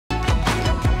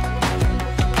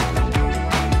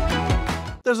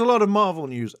there's a lot of Marvel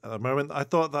news at the moment I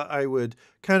thought that I would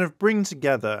kind of bring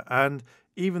together, and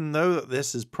even though that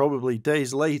this is probably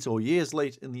days late or years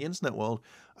late in the internet world,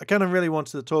 I kind of really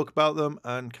wanted to talk about them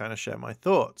and kind of share my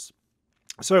thoughts.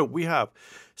 So we have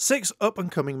 6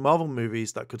 up-and-coming Marvel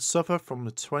movies that could suffer from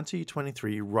the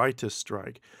 2023 writers'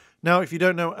 strike. Now, if you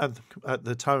don't know, at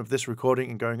the time of this recording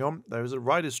and going on, there is a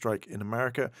writers' strike in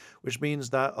America, which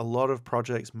means that a lot of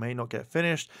projects may not get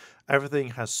finished. Everything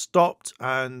has stopped,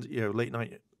 and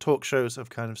late-night talk shows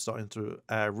have kind of started to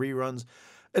air reruns,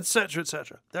 etc.,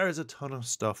 etc. There is a ton of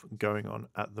stuff going on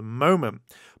at the moment,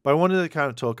 but I wanted to kind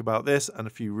of talk about this and a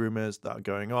few rumors that are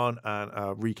going on and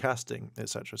recasting,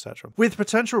 etc., etc. With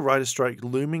potential writer strike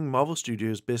looming, Marvel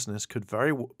Studios' business could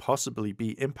very possibly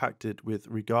be impacted with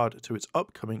regard to its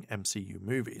upcoming MCU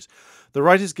movies. The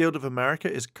Writers Guild of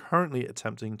America is currently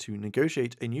attempting to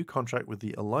negotiate a new contract with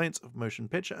the Alliance of Motion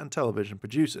Picture and Television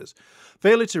Producers.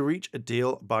 Failure to reach a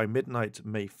deal by midnight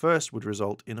May 1st would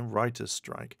result in a writers'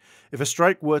 strike. If a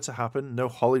strike were to happen, no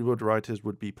Hollywood writers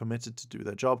would be permitted to do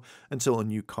their job until a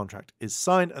new contract is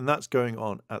signed, and that's going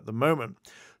on at the moment.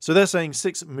 So they're saying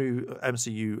 6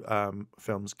 MCU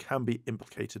films can be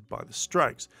implicated by the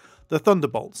strikes. The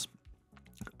Thunderbolts.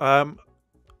 I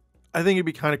think it'd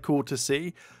be kind of cool to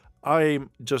see.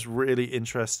 I'm just really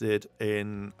interested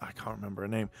in, I can't remember her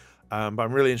name, but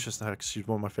I'm really interested in her because she's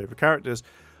one of my favorite characters.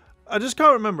 I just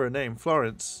can't remember her name.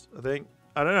 Florence, I think.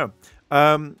 I don't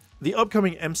know. The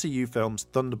upcoming MCU films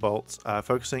Thunderbolts,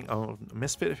 focusing on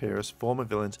misfit heroes, former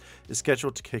villains, is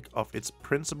scheduled to kick off its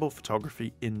principal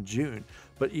photography in June.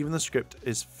 But even if the script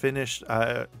is finished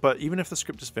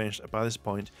by this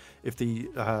point, if the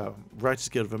Writers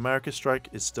Guild of America strike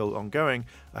is still ongoing,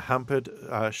 a hampered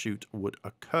shoot would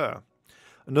occur.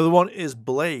 Another one is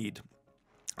Blade.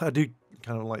 I do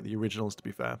kind of like the originals, to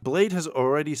be fair. Blade has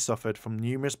already suffered from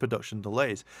numerous production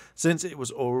delays since it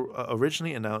was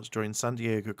originally announced during San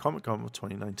Diego Comic-Con of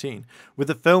 2019. With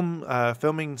the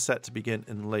filming set to begin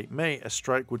in late May, a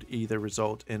strike would either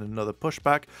result in another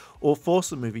pushback or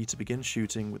force the movie to begin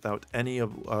shooting without any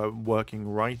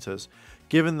working writers.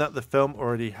 Given that the film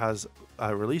already has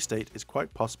a release date, it's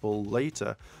quite possible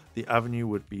later the avenue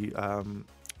would be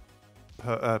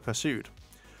pursued.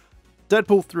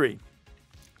 Deadpool 3.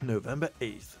 November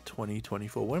 8th,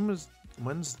 2024. When's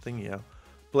the thingy out?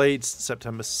 Blade's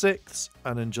September 6th,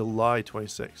 and in July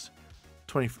 26th.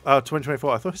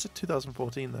 2024. I thought it said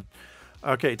 2014 then.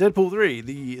 Okay, Deadpool 3.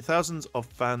 The thousands of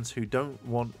fans who don't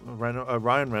want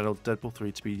Ryan Reynolds' Deadpool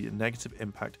 3 to be a negative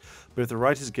impact with the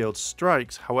Writers Guild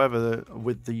strikes. However,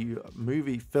 with the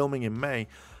movie filming in May,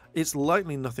 it's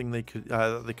likely nothing they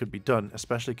could be done,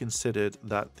 especially considered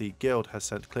that the guild has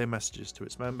sent clear messages to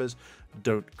its members: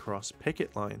 don't cross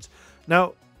picket lines.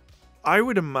 Now, I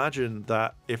would imagine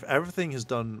that if everything is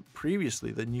done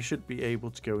previously, then you should be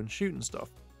able to go and shoot and stuff.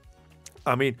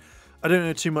 I mean, I don't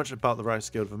know too much about the Writers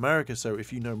Guild of America, so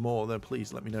if you know more, then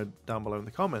please let me know down below in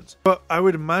the comments. But I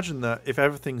would imagine that if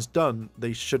everything's done,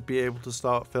 they should be able to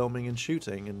start filming and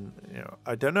shooting, and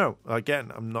I don't know.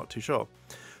 Again, I'm not too sure.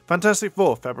 Fantastic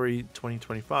Four, February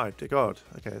 2025. Dear God.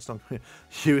 Okay, it's not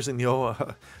using the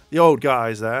old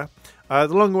guys there. The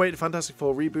long-awaited Fantastic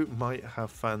Four reboot might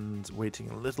have fans waiting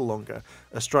a little longer.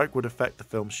 A strike would affect the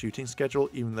film's shooting schedule,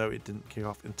 even though it didn't kick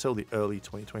off until the early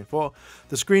 2024.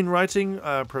 The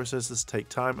screenwriting processes take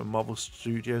time, and Marvel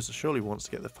Studios surely wants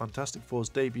to get the Fantastic Four's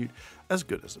debut as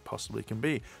good as it possibly can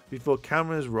be before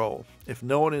cameras roll. If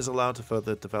no one is allowed to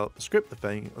further develop the script,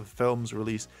 the film's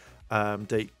release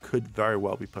date could very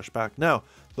well be pushed back. Now,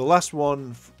 the last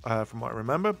one, from what I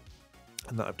remember,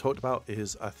 and that I've talked about,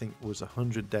 is I think was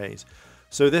 100 days.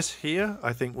 So this here,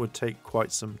 I think, would take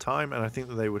quite some time, and I think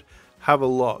that they would have a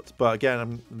lot. But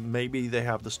again, maybe they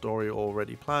have the story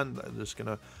already planned. They're just going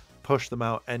to push them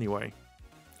out anyway.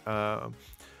 The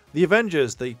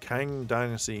Avengers, the Kang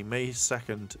Dynasty, May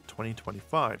 2nd,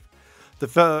 2025.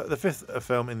 The fifth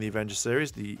film in the Avengers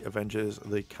series, The Avengers,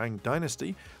 the Kang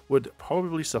Dynasty, would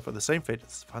probably suffer the same fate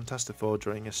as Fantastic Four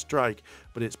during a strike,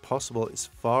 but it's possible it's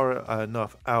far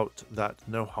enough out that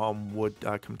no harm would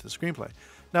come to the screenplay.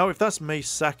 Now, if that's May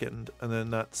 2nd, and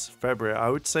then that's February, I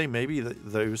would say maybe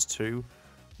that those two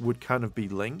would kind of be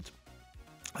linked.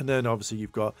 And then, obviously,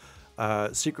 you've got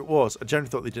Secret Wars. I generally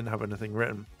thought they didn't have anything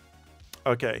written.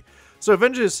 Okay, so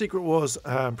Avengers Secret Wars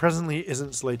presently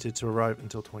isn't slated to arrive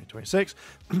until 2026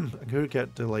 and could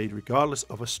get delayed regardless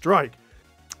of a strike.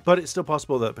 But it's still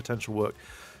possible that potential work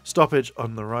stoppage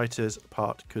on the writer's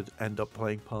part could end up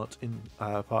playing part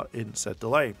in said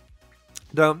delay.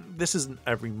 Now, this isn't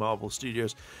every Marvel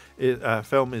Studios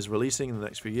film is releasing in the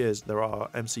next few years. There are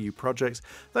MCU projects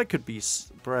that could be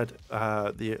spared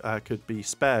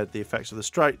the effects of the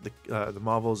strike. The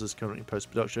Marvels is currently in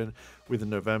post-production with a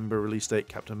November release date.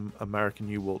 Captain America: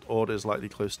 New World Order is likely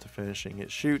close to finishing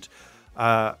its shoot.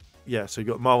 Yeah, so you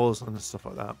got Marvels and stuff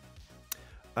like that.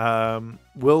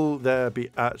 Will there be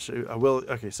actually?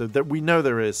 Okay, so we know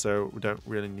there is, so we don't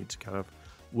really need to kind of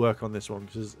work on this one,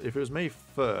 because if it was May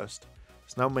 1st.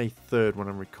 It's now May 3rd when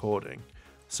I'm recording.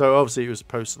 So obviously it was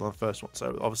posted on the first one.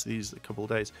 So obviously these are a couple of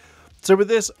days. So with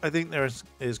this, I think there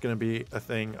is going to be a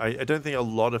thing. I don't think a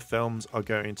lot of films are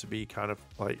going to be kind of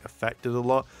like affected a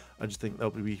lot. I just think they'll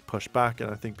be pushed back.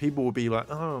 And I think people will be like,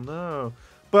 oh no.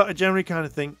 But I generally kind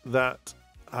of think that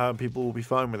people will be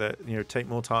fine with it. You know, take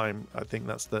more time. I think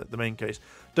that's the main case.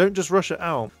 Don't just rush it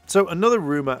out. So another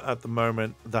rumor at the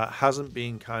moment that hasn't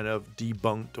been kind of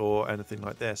debunked or anything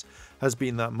like this has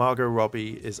been that Margot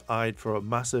Robbie is eyed for a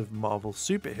massive Marvel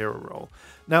superhero role.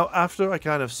 Now, after I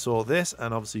kind of saw this,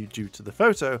 and obviously due to the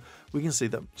photo, we can see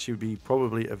that she would be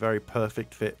probably a very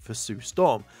perfect fit for Sue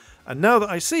Storm. And now that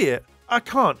I see it, I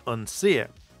can't unsee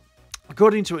it.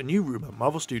 According to a new rumor,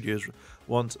 Marvel Studios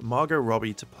wants Margot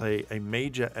Robbie to play a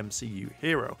major MCU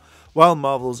hero. While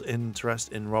Marvel's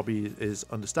interest in Robbie is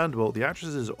understandable, the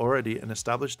actress is already an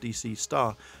established DC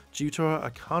star due to her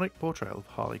iconic portrayal of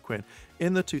Harley Quinn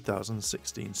in the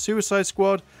 2016 Suicide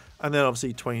Squad, and then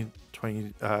obviously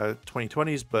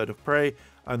 2020's Bird of Prey,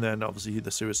 and then obviously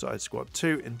the Suicide Squad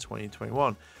 2 in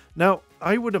 2021. Now,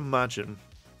 I would imagine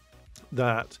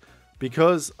that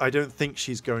because I don't think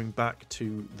she's going back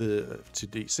to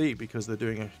DC, because they're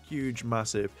doing a huge,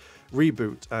 massive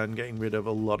reboot and getting rid of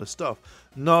a lot of stuff.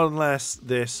 Not unless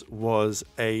this was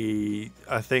a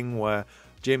thing where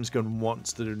James Gunn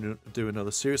wants to do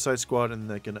another Suicide Squad and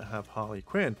they're going to have Harley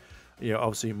Quinn. You know,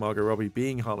 obviously Margot Robbie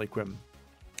being Harley Quinn.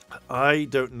 I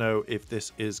don't know if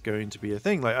this is going to be a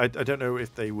thing. Like, I don't know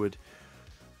if they would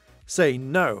say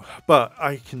no, but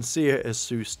I can see it as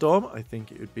Sue Storm. I think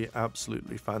it would be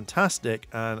absolutely fantastic,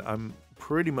 and I'm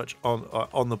pretty much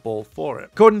on the ball for it.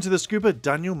 According to the Scooper,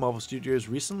 Daniel, Marvel Studios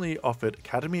recently offered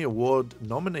Academy Award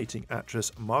nominating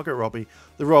actress Margot Robbie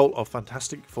the role of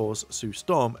Fantastic Four's Sue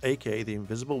Storm, aka the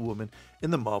Invisible Woman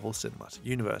in the Marvel Cinematic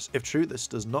Universe. If true, this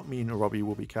does not mean Robbie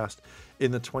will be cast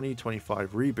in the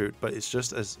 2025 reboot, but it's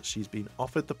just as she's been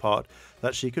offered the part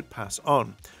that she could pass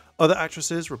on. Other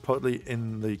actresses reportedly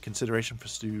in the consideration for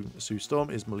Sue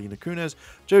Storm is Melina Kunis,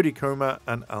 Jodie Comer,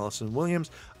 and Allison Williams.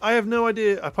 I have no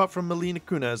idea, apart from Melina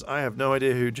Kunis, I have no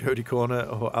idea who Jodie Comer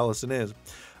or Allison is.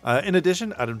 In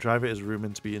addition, Adam Driver is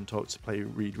rumored to be in talks to play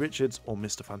Reed Richards or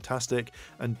Mr. Fantastic,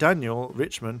 and Daniel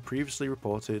Richmond previously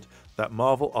reported that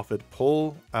Marvel offered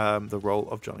Paul the role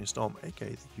of Johnny Storm, aka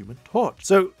the Human Torch.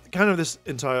 So kind of this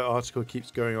entire article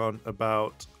keeps going on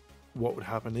about what would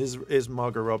happen. Is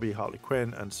Margot Robbie Harley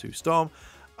Quinn and Sue Storm?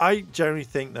 I generally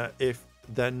think that if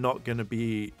they're not going to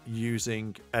be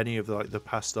using any of the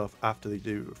past stuff after they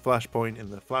do Flashpoint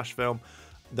in the Flash film,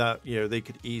 that, you know, they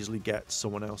could easily get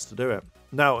someone else to do it.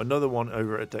 Now, another one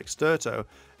over at Dexterto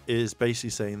is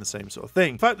basically saying the same sort of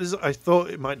thing. In fact, I thought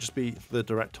it might just be the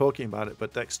direct talking about it,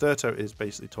 but Dexterto is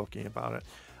basically talking about it.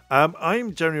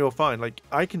 I'm generally all fine. Like,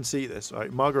 I can see this.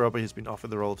 Right? Margot Robbie has been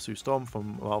offered the role of Sue Storm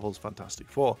from Marvel's Fantastic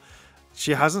Four.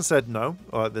 She hasn't said no,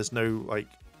 or there's no like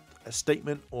a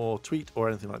statement or tweet or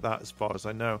anything like that, as far as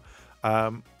I know.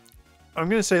 I'm going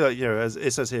to say that, you know, as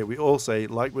it says here, we all say,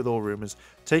 like with all rumors,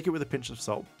 take it with a pinch of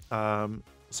salt.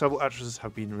 Several actresses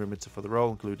have been rumored for the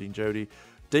role, including Jodie,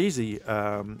 Daisy,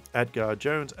 Edgar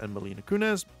Jones, and Melina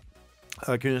Kunis.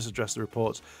 Kunis addressed the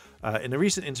reports in a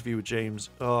recent interview with James.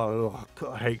 God,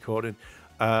 I hate Corden.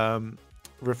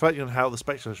 Reflecting on how the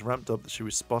speculation ramped up that she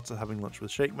was spotted having lunch with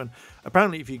Shakeman.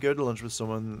 Apparently, if you go to lunch with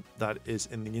someone that is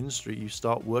in the industry, you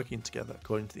start working together,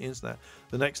 according to the internet.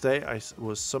 The next day, I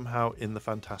was somehow in the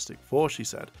Fantastic Four, she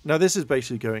said. Now, this is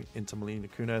basically going into Melina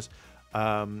Kunis,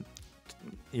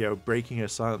 you know, breaking her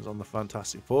silence on the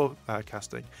Fantastic Four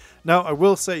casting. Now, I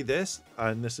will say this,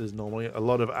 and this is normally a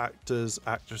lot of actors,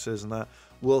 actresses, and that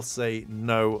will say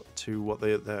no to what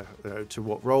to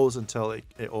what roles until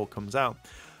it all comes out.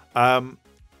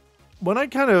 When I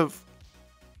kind of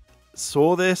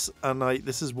saw this, and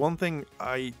this is one thing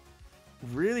I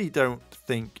really don't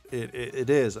think it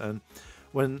is, and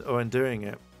when doing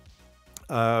it,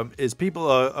 is people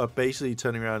are basically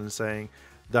turning around and saying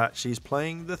that she's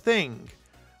playing the Thing.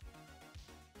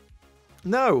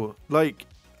 No, like,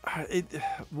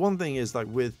 one thing is, like,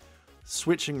 with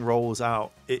switching roles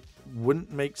out, it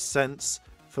wouldn't make sense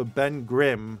for Ben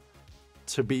Grimm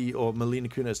to be, or Melina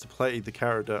Kunis to play the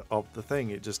character of the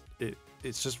Thing.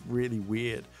 It's just really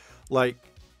weird. Like,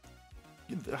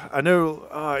 I know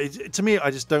to me,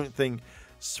 I just don't think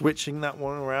switching that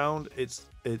one around,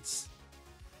 it's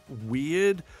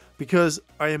weird, because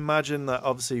I imagine that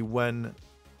obviously when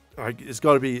it's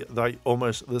got to be like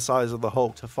almost the size of the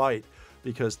Hulk to fight,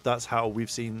 because that's how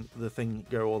we've seen the thing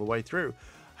go all the way through.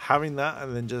 Having that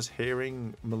and then just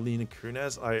hearing Melina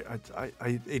Kunis,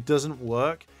 it doesn't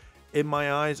work in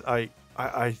my eyes.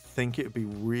 I think it would be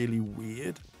really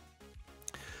weird.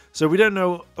 So we don't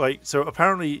know, like, so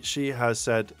apparently she has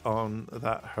said on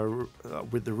that her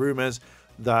with the rumors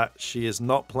that she is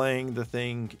not playing the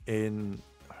thing in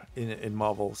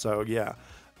Marvel. So yeah,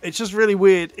 it's just really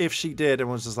weird if she did and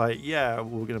was just like, yeah,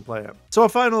 we're gonna play it. So our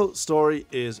final story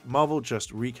is Marvel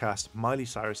just recast Miley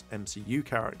Cyrus MCU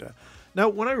character. Now,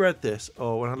 when I read this,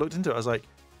 or when I looked into it, I was like,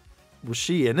 was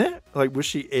she in it? Like, was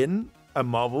she in a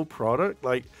Marvel product?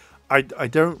 Like, I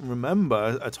don't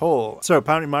remember at all. So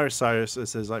apparently Miley Cyrus, it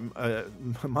says like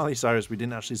Miley Cyrus, we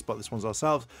didn't actually spot this one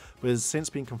ourselves, but it's since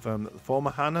been confirmed that the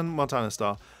former Hannah Montana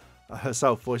star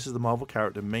herself voices the Marvel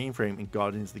character Mainframe in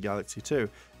Guardians of the Galaxy 2.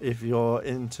 If you're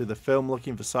into the film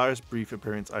looking for Cyrus' brief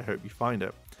appearance, I hope you find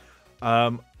it.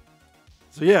 So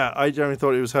yeah, I generally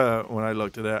thought it was her when I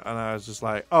looked at it, and I was just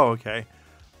like, oh, okay.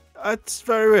 It's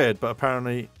very weird, but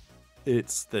apparently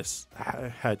it's this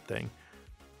head thing.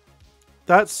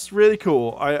 That's really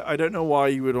cool. I don't know why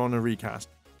you would want to recast.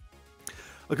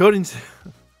 According to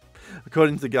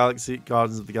the Guardians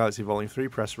of the Galaxy Volume 3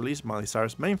 press release, Miley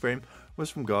Cyrus' Mainframe was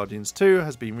from Guardians 2,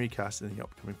 has been recast in the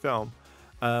upcoming film.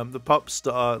 The pop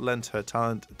star lent her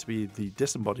talent to be the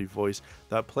disembodied voice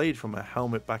that played from her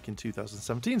helmet back in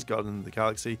 2017's Guardians of the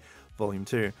Galaxy Volume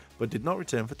 2, but did not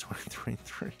return for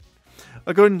 2023.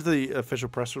 According to the official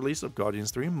press release of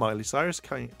Guardians 3, Miley Cyrus'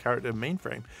 character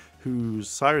Mainframe, whose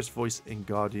Cyrus voice in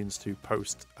Guardians 2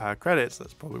 post credits,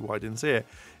 that's probably why I didn't see it,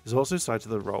 is also cited to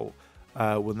the role,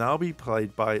 will now be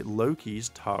played by Loki's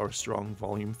Tara Strong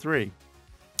Volume 3.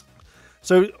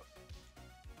 So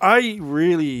I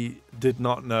really did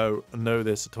not know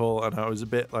this at all, and I was a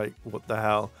bit like, what the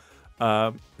hell?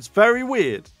 It's very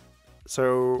weird.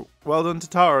 So well done to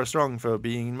Tara Strong for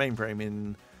being Mainframe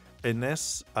in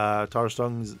this. Tara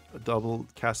Strong's a double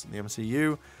cast in the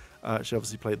MCU. She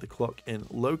obviously played the Clock in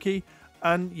Loki.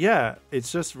 And yeah,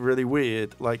 it's just really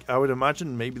weird. Like, I would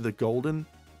imagine maybe the golden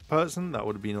person, that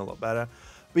would have been a lot better.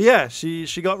 But yeah, she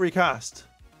got recast.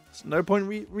 There's no point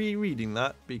rereading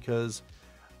that, because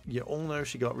you all know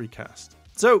she got recast.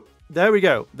 So there we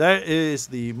go. There is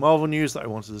the Marvel news that I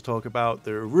wanted to talk about.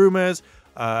 There are rumors,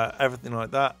 everything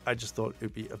like that. I just thought it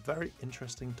would be a very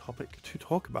interesting topic to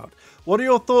talk about. What are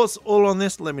your thoughts all on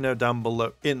this? Let me know down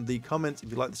below in the comments.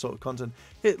 If you like this sort of content,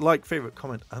 hit like, favorite,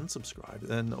 comment, and subscribe.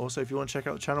 And also, if you want to check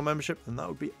out the channel membership, then that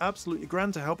would be absolutely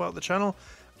grand to help out the channel.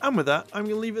 And with that, I'm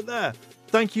going to leave it there.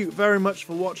 Thank you very much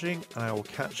for watching, and I will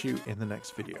catch you in the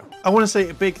next video. I want to say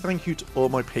a big thank you to all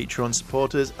my Patreon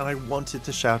supporters, and I wanted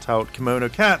to shout out Kimono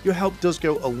Cat. Your help does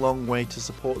go a long way to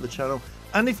support the channel,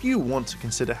 and if you want to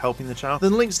consider helping the channel,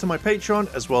 then links to my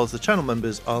Patreon as well as the channel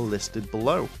members are listed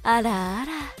below. あらあ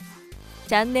ら、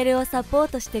チャンネルをサポー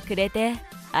トしてくれて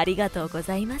ありがとうご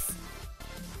ざいます。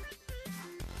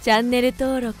チャンネル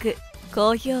登録、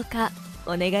高評価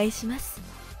お願いします。